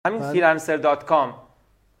همین freelancer.com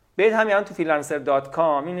برید همین تو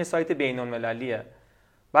freelancer.com، این سایت بین‌المللیه.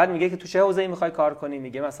 بعد میگه که تو چه حوزه‌ای میخوای کار کنی،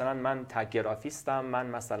 میگه مثلا من تگ گرافیستم، من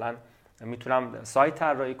مثلا میتونم سایت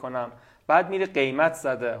طراحی کنم. بعد میره قیمت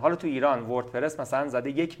زده. حالا تو ایران وردپرس مثلا زده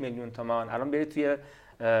 1 میلیون تومان. الان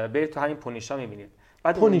برید تو همین پونیشا میبینید.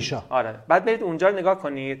 پونیشا. آره. بعد برید اونجا رو نگاه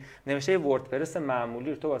کنید، نوشته وردپرس معمولی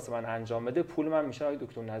رو تو واسه من انجام بده، پول من میشه آقای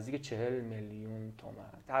دکتر نزدیک 40 میلیون تومان.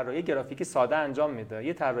 طراحی گرافیکی ساده انجام میده.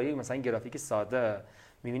 یه طراحی مثلا گرافیک ساده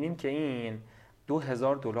میبینیم که این $2000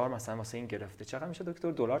 مثلا واسه این گرفته. چقدر میشه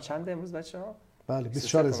دکتر؟ دلار چنده امروز بچه‌ها؟ بله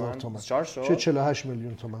 24000 تومان. چه 48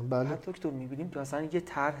 میلیون تومان. بله. بعد دکتر میبینیم که مثلا یه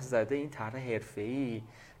طرح زده، این طرح حرفه‌ای.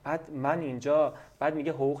 بعد من اینجا بعد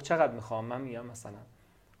میگه حقوق چقدر میخوام؟ من میگم مثلا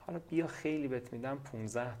حالا بیا خیلی بهت میدم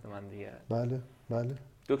 15 تومن دیگه. بله بله.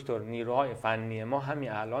 دکتر نیروهای فنی ما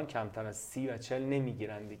همین الان کمتر از 30 و 40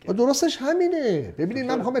 نمیگیرن دیگه. درستش همینه. ببینید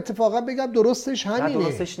من میخوام اتفاقا بگم درستش همینه. نه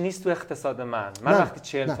درستش نیست تو اقتصاد من وقتی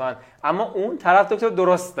 40 تومن، اما اون طرف دکتر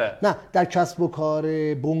درسته. نه در کسب و کار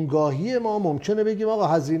بنگاهی ما ممکنه بگیم آقا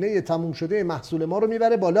هزینه تموم شده محصول ما رو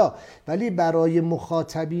میبره بالا، ولی برای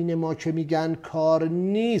مخاطبین ما که میگن کار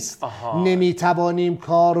نیست، نمیتوانیم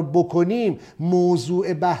کار بکنیم،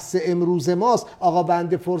 موضوع بحث امروز ماست آقا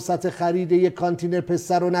بنده فرصت خرید یک کانتینر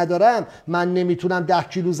پسته رو ندارم، من نمیتونم 10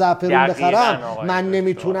 کیلو زعفرون بخرم، من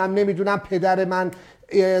نمیدونم پدر من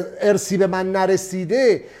ارثی به من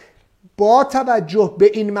نرسیده. با توجه به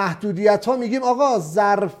این محدودیت ها میگیم آقا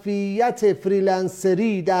ظرفیت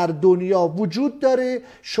فریلنسری در دنیا وجود داره،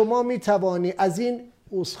 شما میتوانی از این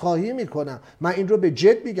عذرخواهی میکنم، من این رو به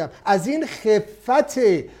جد میگم، از این خفت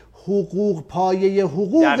حقوق پایه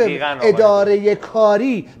حقوق اداره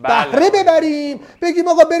کاری بهره ببریم، بگیم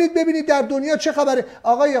آقا برید ببینید در دنیا چه خبره.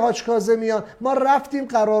 آقای حاج کاظمیان ما رفتیم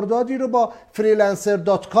قراردادی رو با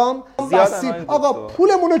freelancer.com بستیم، آقا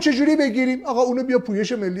پولمون رو چجوری بگیریم؟ آقا اونو بیا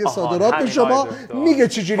پویش ملی صادرات به شما میگه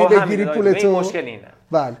چجوری بگیری پولتو. مشکل اینه.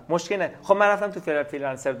 بله. مشکل اینه. خب من رفتم تو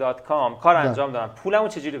freelancer.com کار انجام دادم، پولمو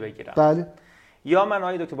چجوری بگیرم؟ بله. یا من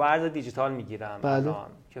آقای دکتر با ارز دیجیتال میگیرم. بله. الان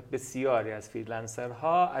که بسیاری از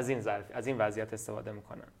فریلنسرها از این وضعیت استفاده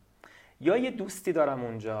میکنن. یا یه دوستی دارم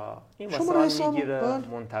اونجا این مثلا میگیره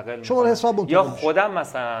منتقل میکنه، یا خودم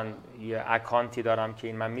مثلا یه اکانتی دارم که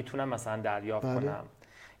این من میتونم مثلا دریافت کنم.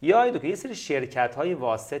 یا یه سری شرکت‌های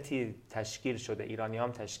واسطی تشکیل شده،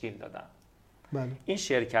 ایرانیام تشکیل دادن. بله. این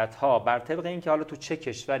شرکت‌ها بر طبق اینکه حالا تو چه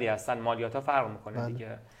کشوری هستن مالیات‌ها فرق میکنه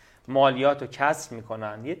دیگه. مالیات رو کسب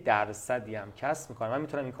میکنن، یه درصدی هم کسب میکنن، من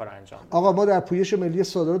میتونم این کار انجام بدم. آقا ما در پویش ملی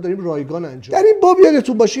صادرات داریم رایگان انجام. در این باب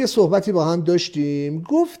یادتون باشه یه صحبتی با هم داشتیم،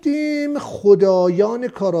 گفتیم خدایان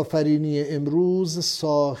کارآفرینی امروز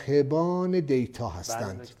صاحبان دیتا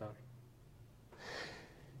هستند.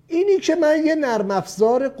 اینی که من یه نرم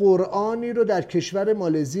افزار قرآنی رو در کشور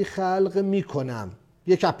مالزی خلق میکنم،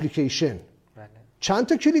 یک اپلیکیشن، چند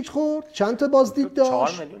تا کلیک خورد؟ چند تا بازدید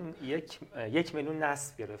داشت؟ 4 میلیون یک میلیون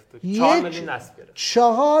نصب گرفت. 4 میلیون نصب گرفت.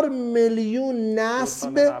 4 میلیون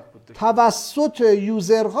نصب توسط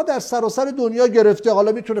یوزرها در سراسر دنیا گرفته.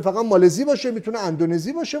 حالا میتونه فقط مالزی باشه، میتونه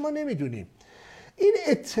اندونزی باشه، ما نمیدونیم. این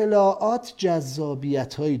اطلاعات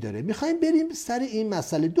جذابیت هایی داره. میخوایم بریم سر این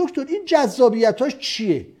مسئله. دکتر این جذابیت هاش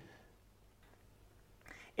چیه؟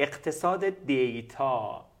 اقتصاد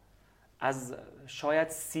دیتا از شاید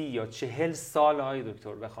 30 یا 40 سال های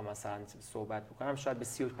دکتر بخوام مثلا صحبت بکنم، شاید به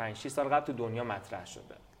 35-6 سال قبل تو دنیا مطرح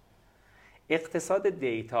شده. اقتصاد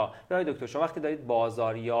دیتا، های دکتر شما وقتی دارید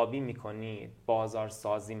بازاریابی میکنید،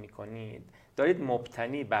 بازارسازی میکنید، دارید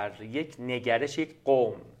مبتنی بر یک نگرش یک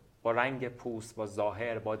قوم با رنگ پوست، با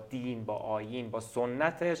ظاهر، با دین، با آیین، با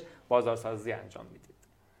سنتش بازارسازی انجام میدید.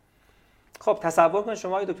 خب تصور کن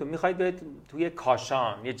شما دکتر میخواید برید توی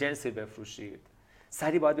کاشان یه جنسی بفروشید،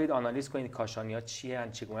 سری باید برید آنالیز کنید کاشانی‌ها چیه،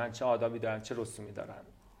 چگونه‌اند، چه آدابی دارن، چه رسومی دارن.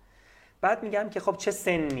 بعد میگم که خب چه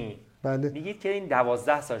سنی؟ بله. میگید که این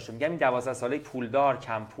 12 سالشه. میگم این 12 ساله پولدار،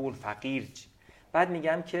 کم پول، فقیر. بعد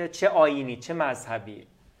میگم که چه آیینی، چه مذهبی.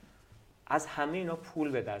 از همه اینا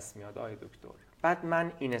پول به دست میاد آقای دکتر. بعد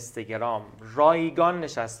من اینستاگرام رایگان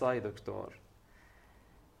نشسته آقای دکتر،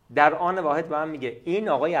 در آن واحد به من میگه این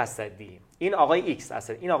آقای اسدی، این آقای ایکس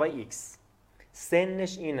اسدی، این آقای ایکس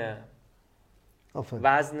سنش اینه،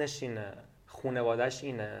 وزنش اینه، خانواده‌اش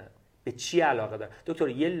اینه، به چی علاقه داره. دکتر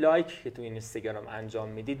یه لایک که تو اینستاگرام انجام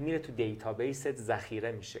میدید میره تو دیتابیست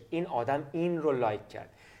ذخیره میشه، این آدم این رو لایک کرد.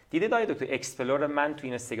 دیدید آقای دکتر اکسپلور من تو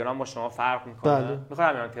اینستاگرام با شما فرق میکنه؟ بله.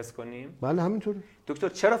 میخوایم الان تست کنیم؟ بله همینطوره. دکتر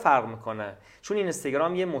چرا فرق میکنه؟ چون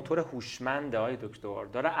اینستاگرام یه موتور هوشمنده آقای دکتر،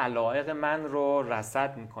 داره علایق من رو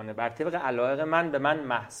رصد میکنه، بر طبق علایق من به من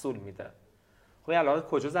محصول میده. خب علایق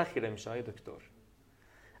کجا ذخیره میشه آقای دکتر؟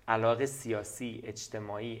 علاقه سیاسی،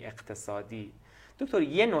 اجتماعی، اقتصادی. دکتر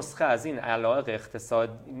یه نسخه از این علایق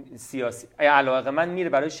اقتصادی سیاسی علایق من میره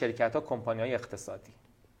برای شرکت‌ها کمپانی‌های اقتصادی،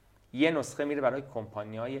 یه نسخه میره برای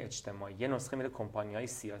کمپانی‌های اجتماعی، یه نسخه میره کمپانی‌های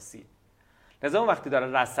سیاسی. لذا اون وقتی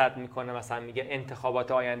داره رصد میکنه مثلا میگه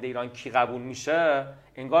انتخابات آینده ایران کی قبول میشه،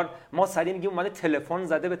 انگار ما سریع میگیم اومده تلفن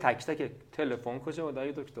زده به تک تک. تلفن کجا بود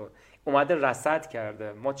دکتر؟ اومده رصد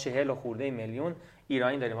کرده. ما 40 خورده میلیون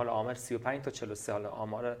ایرانی داریم، حالا آمار 35 تا 43 حالا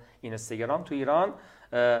آمار اینستاگرام تو ایران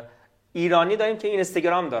ایرانی داریم که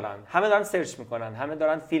اینستاگرام دارن، همه دارن سرچ میکنن، همه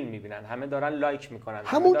دارن فیلم میبینن، همه دارن لایک میکنن،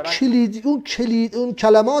 همون کلیدی اون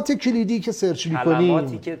کلمات کلیدی که سرچ میکنیم،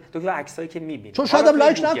 کلماتی که دکتر عکسایی که میبینیم، چون شاید هم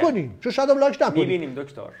لایک نکنیم، میبینیم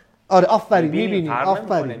دکتر. آره آفرین، میبینیم.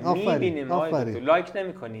 آفرین لایک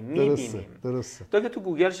نمیکنیم، میبینیم. درسته. دکتر تو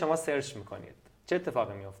گوگل شما سرچ میکنید چه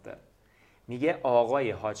اتفاقی میفته؟ میگه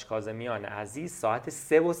آقای حاج کاظمیان عزیز ساعت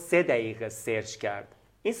 3:03 سرچ کرد.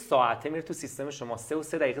 این ساعته میره تو سیستم شما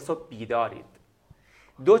 3:03 صبح بیدارید.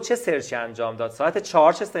 2 چه سرچی انجام داد؟ ساعت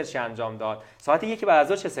 4 چه سرچی انجام داد؟ ساعت 1 بعد از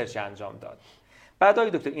ظهر چه سرچی انجام داد؟ بعد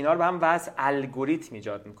آقای دکتر اینا رو به هم وضع الگوریتم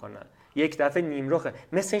ایجاد میکنن. یک دفعه نیمرخ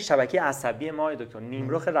مثل این شبکه عصبی ما دکتر،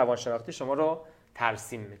 نیمرخ روانشناختی شما رو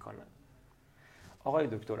ترسیم میکنن. آقای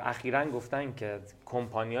دکتر اخیراً گفتن که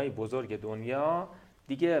کمپانی‌های بزرگ دنیا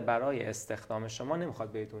دیگه برای استخدام شما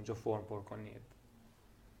نمیخواد برید اونجا فرم پر کنید.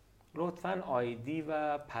 لطفاً آیدی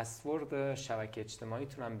و پسورد شبکه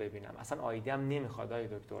اجتماعیتون هم ببینم. اصلا آیدی هم نمیخواد آقای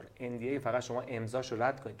دکتر. NDA فقط شما امضاشو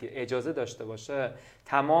رد کنید که اجازه داشته باشه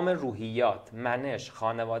تمام روحیات، منش،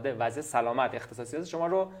 خانواده، وضع سلامت، اختصاصیات شما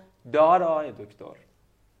رو داره آقای دکتر.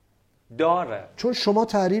 داره. چون شما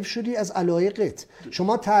تعریف شدی از علایقت،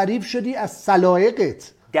 شما تعریف شدی از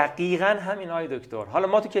سلایقت. دقیقاً همین آقای دکتر. حالا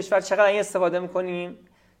ما تو کشور چقدر این استفاده میکنیم؟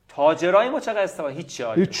 تاجرای ما چقدر استفاده؟ هیچ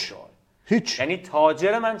آقای دکتر. هیچ. یعنی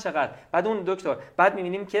تاجر من چقدر؟ بعد اون دکتر بعد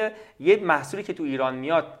می‌بینیم که یه محصولی که تو ایران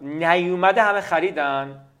میاد نیومده همه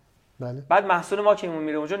خریدن. بله. بعد محصول ما که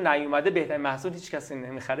میره اونجا نیومده بهترین محصول هیچ کسی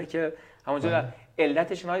نمیخره که همونجا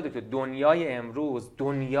علتش اینه دکتر. دنیای امروز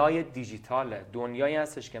دنیای دیجیتاله. دنیایی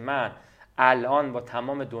هستش که من الان با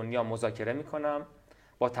تمام دنیا مذاکره میکنم،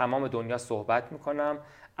 با تمام دنیا صحبت میکنم،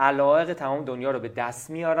 علایق تمام دنیا رو به دست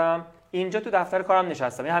میارم. اینجا تو دفتر کارم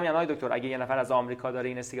نشستم. همین الان دکتر اگه یه نفر از آمریکا داره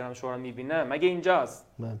این اینستاگرام شما رو میبینه مگه اینجاست؟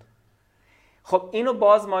 خب اینو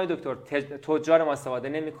باز ما دکتر تجار ما استفاده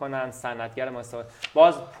نمیکنن، صنعتگر ما استفاده.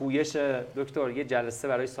 باز پویش دکتر یه جلسه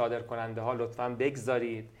برای صادرکننده ها لطفاً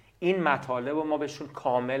بگذارید این مطالب رو ما بهشون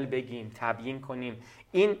کامل بگیم، تبیین کنیم.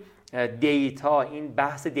 این دیتا، این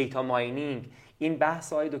بحث دیتا ماینینگ، این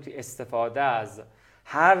بحث های دکتر استفاده از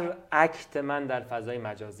هر اکت من در فضای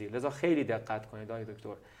مجازی. لذا خیلی دقت کنید آقای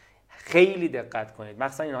دکتر، خیلی دقت کنید.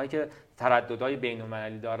 مثلا اینهایی که ترددهای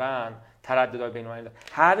بین‌المللی دارن،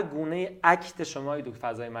 هر گونه اکت شما تو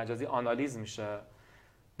فضای مجازی آنالیز میشه،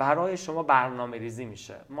 برای شما برنامه‌ریزی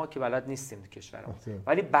میشه. ما که بلد نیستیم تو کشورمون،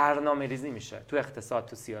 ولی برنامه‌ریزی میشه تو اقتصاد،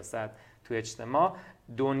 تو سیاست، تو اجتماع.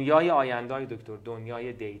 دنیای آینده دکتر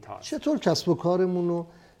دنیای دیتا. چطور کسب و کارمون رو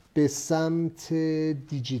به سمت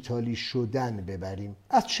دیجیتالی شدن ببریم؟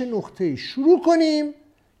 از چه نقطه‌ای شروع کنیم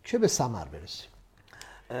که به ثمر برسیم؟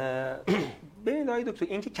 ببینید آقای دکتر،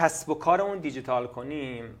 این که کسب و کارمون دیجیتال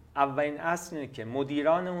کنیم، اولین اصل اینه که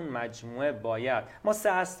مدیران اون مجموعه باید، ما 3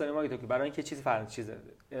 اصل داریم آقای دکتر برای اینکه چیز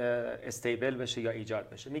استیبل بشه یا ایجاد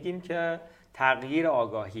بشه. میگیم که تغییر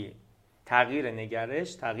آگاهی، تغییر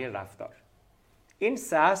نگرش، تغییر رفتار. این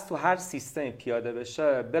 3 اصل تو هر سیستم پیاده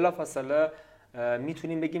بشه بلافاصله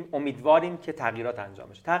میتونیم بگیم امیدواریم که تغییرات انجام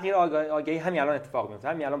بشه. تغییر آگاهی همین الان اتفاق میفته،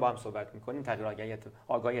 همین الان با هم صحبت میکنیم تغییر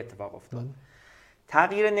آگاهی اتفاق افتاد.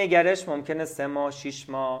 تغییر نگرش ممکنه 3 ماه 6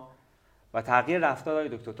 ماه و تغییر رفتار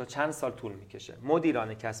دکتر تا چند سال طول میکشه.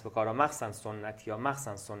 مدیران کسب و کارها مخصوصا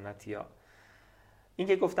سنتی ها این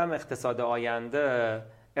که گفتم اقتصاد آینده،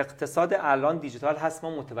 اقتصاد الان دیجیتال هست،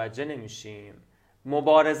 ما متوجه نمیشیم،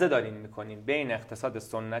 مبارزه داریم میکنیم بین اقتصاد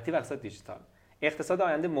سنتی و اقتصاد دیجیتال. اقتصاد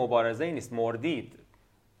آینده مبارزه ای نیست، مردید.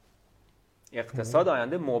 اقتصاد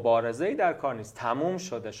آینده مبارزه‌ای در کار نیست، تموم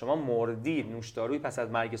شده، شما مردید. نوشداروی پس از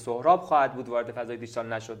مرگ سهراب خواهد بود وارد فضای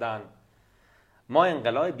دیجیتال نشدن. ما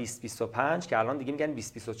انقلاب 2025 که الان دیگه میگن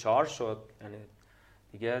 2024 شد، یعنی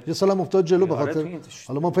دیگه یه سالم افتاد جلو به خاطر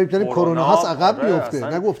حالا ما فکر کنیم کرونا هست عقب میفته،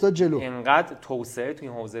 نگو افتاد جلو. اینقدر توسعه تو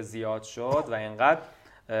این حوزه زیاد شد و اینقدر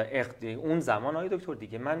اون زمان آقای دکتر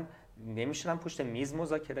دیگه من نمیشونم پشت میز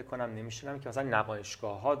مذاکره کنم، نمیشونم که مثلا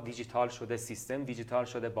نمایشگاه‌ها دیجیتال شده، سیستم دیجیتال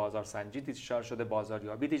شده، بازارسنجی دیجیتال شده،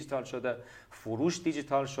 بازاریابی دیجیتال شده، فروش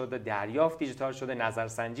دیجیتال شده، دریافت دیجیتال شده،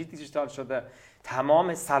 نظرسنجی دیجیتال شده،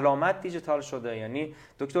 تمام سلامت دیجیتال شده. یعنی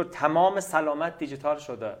دکتر تمام سلامت دیجیتال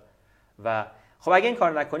شده و خب اگه این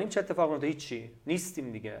کار نکنیم چه اتفاقی میفته؟ هیچی،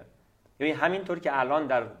 نیستیم دیگه. یعنی همینطور که الان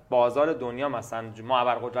در بازار دنیا مثلا ما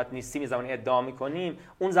ابرقدرت نیستیم زمان ادعا می‌کنیم،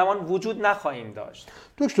 اون زمان وجود نخواهیم داشت.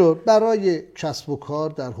 دکتر برای کسب و کار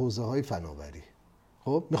در حوزه‌های فناوری،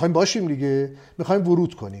 خب می‌خوایم باشیم دیگه، می‌خوایم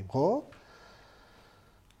ورود کنیم، خب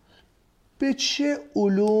به چه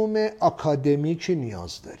علوم آکادمیکی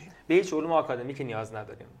نیاز داریم؟ به هیچ علوم آکادمیکی نیاز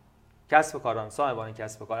نداریم. کسب و کاران، صاحبان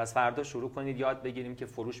کسب و کار، از فردا شروع کنید یاد بگیریم که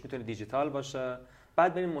فروش میتونه دیجیتال باشه،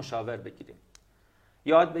 بعد بریم مشاور بگیریم.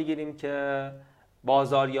 یاد بگیریم که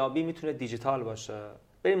بازاریابی میتونه دیجیتال باشه،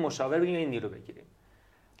 بریم مشاور بگیریم، این نیرو بگیریم.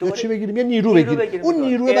 یا چی بگیریم؟ یا نیرو بگیریم. اون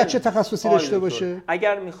نیروی بچه تخصصی داشته باشه.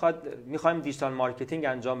 اگر میخوایم دیجیتال مارکتینگ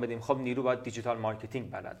انجام بدیم، خب نیرو باید دیجیتال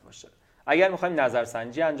مارکتینگ بلد باشه. اگر میخوایم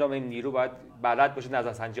نظرسنجی انجام بدیم، نیرو باید بلد باشه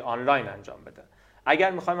نظرسنجی آنلاین انجام بده.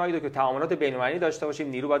 اگر میخوایم آقای دکتر تعاملات بین‌المللی داشته باشیم،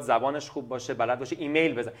 نیرو باید زبانش خوب باشه، بلد باشه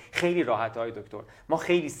ایمیل بزنه. خیلی راحته آقای دکتر. ما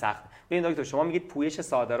خیلی سخت. ببین دکتر، شما میگید پویش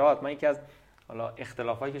صادرات، من یکی از حالا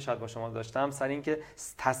اختلافایی که شاید با شما داشتم سر این که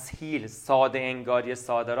تسهیل ساده انگاری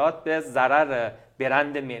صادرات به ضرر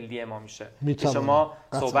برند ملی ما میشه. شما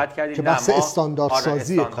صحبت کردید که بحث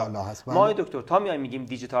استانداردسازی کالا هست. ما دکتر تا میایم میگیم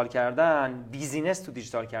دیجیتال کردن، بیزینس تو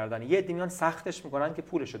دیجیتال کردن، یه عده میان سختش میکنن که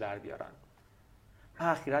پولشو در بیارن. من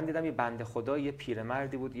اخیراً دیدم یه بنده خدا، یه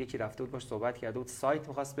پیرمردی بود، یکی رفته بود باش صحبت کرده بود، سایت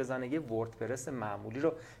می‌خواست بزنه، یه وردپرس معمولی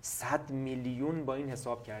رو 100 میلیون با این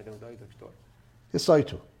حساب کرده بود آقای دکتر. یه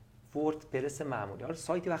سایتو وردپرس معمولی. حالا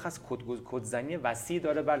سایتی بخاص کدزنی وسیع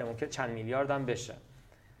داره، بله ممکن چند میلیارد هم بشه.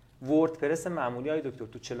 وردپرس معمولی های دکتر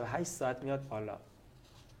تو 48 ساعت میاد بالا.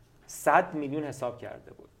 100 میلیون حساب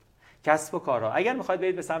کرده بود. کسب و کارها اگر میخواید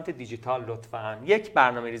برید به سمت دیجیتال، لطفاً یک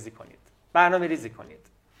برنامه‌ریزی کنید. برنامه‌ریزی کنید.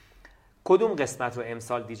 کدوم قسمت رو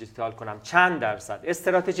امسال دیجیتال کنم؟ چند درصد؟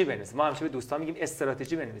 استراتژی بنویسید. ما همیشه به دوستان میگیم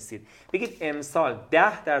استراتژی بنویسید. بگید امسال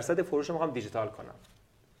 10% فروش رو میخوام دیجیتال کنم.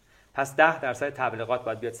 پس 10% تبلیغات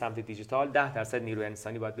باید بیاد سمت دیجیتال، 10% نیروی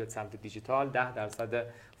انسانی باید بیاد سمت دیجیتال، 10%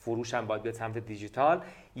 فروش هم باید بیاد سمت دیجیتال.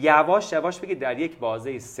 یواش یواش بگید در یک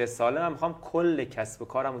بازه 3 ساله من میخوام کل کسب و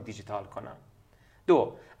کارم رو دیجیتال کنم.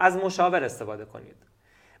 2. از مشاور استفاده کنید.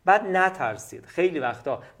 بعد نترسید. خیلی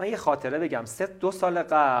وقتا من یه خاطره بگم، 2 سال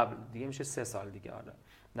قبل دیگه میشه 3 سال دیگه، آره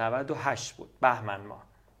 98 بود، بهمن ماه.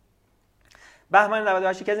 بهمن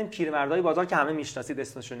 98 یکی از این پیرمردای بازار که همه میشناسید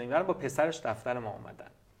اسمشون نمیبرم، با پسرش دفتر ما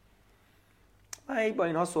اومدن. من با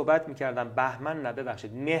اینها صحبت میکردم، بهمن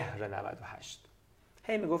ببخشید مهر 98.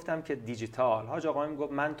 هی میگفتم که دیجیتال. حاج آقا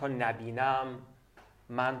میگفت من تا نبینم،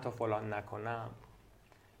 من تا فلان نکنم.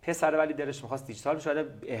 پسر ولی دلش میخواست دیجیتال بشه،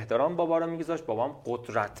 احترام بابا رو میگذاشت. بابام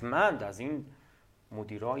قدرتمند از این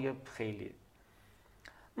مدیرای خیلی.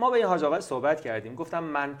 ما با این حاج آقا صحبت کردیم، گفتم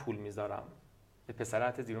من پول میذارم. به پسر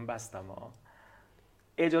حتی زیرون بستم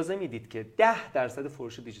اجازه میدید که 10%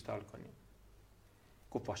 فروش دیجیتال کنیم؟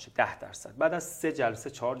 گفت باشه 10%. بعد از 3 جلسه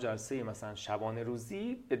 4 جلسه مثلا شبانه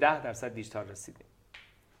روزی به 10% دیجیتال رسیدیم.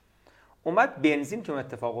 اومد بنزین که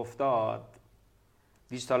اتفاق افتاد،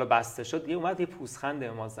 دیجیتال بسته شد، دیگه اومد یه پوزخند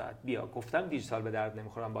ما زد. بیا گفتم دیجیتال به درد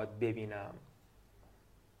نمیخورم، باید ببینم.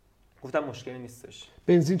 گفتم مشکلی نیستش.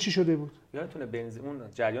 بنزین چی شده بود؟ یادتونه بنزین،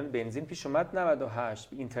 اون جریان بنزین پیش اومد 98،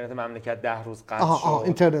 اینترنت مملکت 10 روز قطع شد.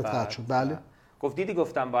 اینترنت قطع شد، بله. گفت دیدی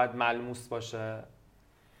گفتم باید ملموس باشه.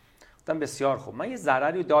 گفتم بسیار خوب. من یه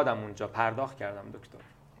ضرری دادم اونجا، پرداخت کردم دکتر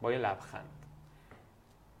با یه لبخند.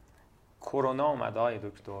 کرونا اومد آقای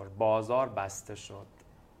دکتر، بازار بسته شد.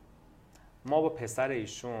 ما با پسر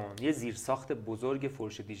ایشون یه زیرساخت بزرگ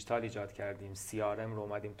فروش دیجیتال ایجاد کردیم. CRM رو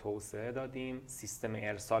اومدیم توسعه دادیم، سیستم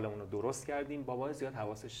ارسالمون رو درست کردیم. بابا زیاد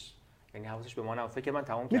حواسش به ما نبود. فکر من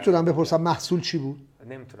تمام کردم. میتونم بپرسم محصول چی بود؟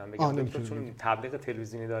 نمیتونم بگم دکتر، چون تبلیغ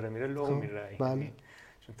تلویزیونی داره میره لو میره. بله.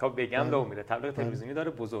 چون تا بگم لو میره. تبلیغ تلویزیونی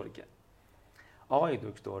داره بزرگه. آقای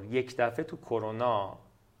دکتر یک دفعه تو کرونا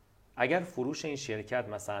اگر فروش این شرکت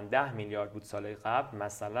مثلا 10 میلیارد بود سال قبل،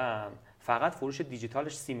 مثلا فقط فروش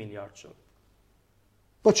دیجیتالش 30 میلیارد شد.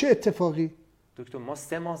 با چه اتفاقی؟ دکتر ما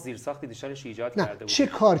 3 ماه زیرساخت دیجیتالش ایجاد کرده بودیم. چه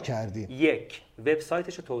کار کردیم؟ 1.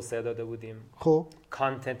 وبسایتش رو توسعه داده بودیم. خب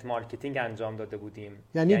کانتنت مارکتینگ انجام داده بودیم.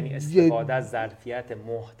 یعنی استفاده از ظرفیت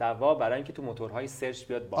محتوا برای اینکه تو موتورهای سرچ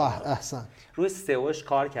بیاد بالا. احسن. روی سئوش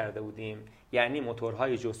کار کرده بودیم، یعنی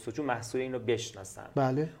موتورهای جستجو محصول اینو بشناسن.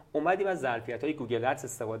 بله. اومدیم از ظرفیت‌های گوگل ادز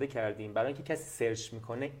استفاده کردیم برای اینکه کسی سرچ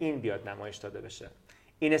میکنه این بیاد نمایش داده بشه.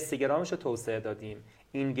 اینستاگرامش رو توسعه دادیم،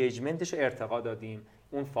 اینگیجمنتش رو ارتقا دادیم.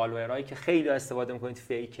 اون فالوورایی که خیلی استفاده میکنید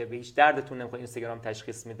فیکه، به هیچ دردتون نمیخوره، اینستاگرام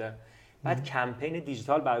تشخیص میده. بعد کمپین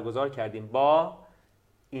دیجیتال برگزار کردیم با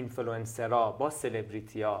اینفلوئنسرها، با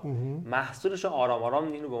سلبریتی‌ها. محصولش رو آرام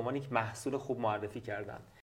آرام اینو به عنوان یک محصول خوب معرفی کردن.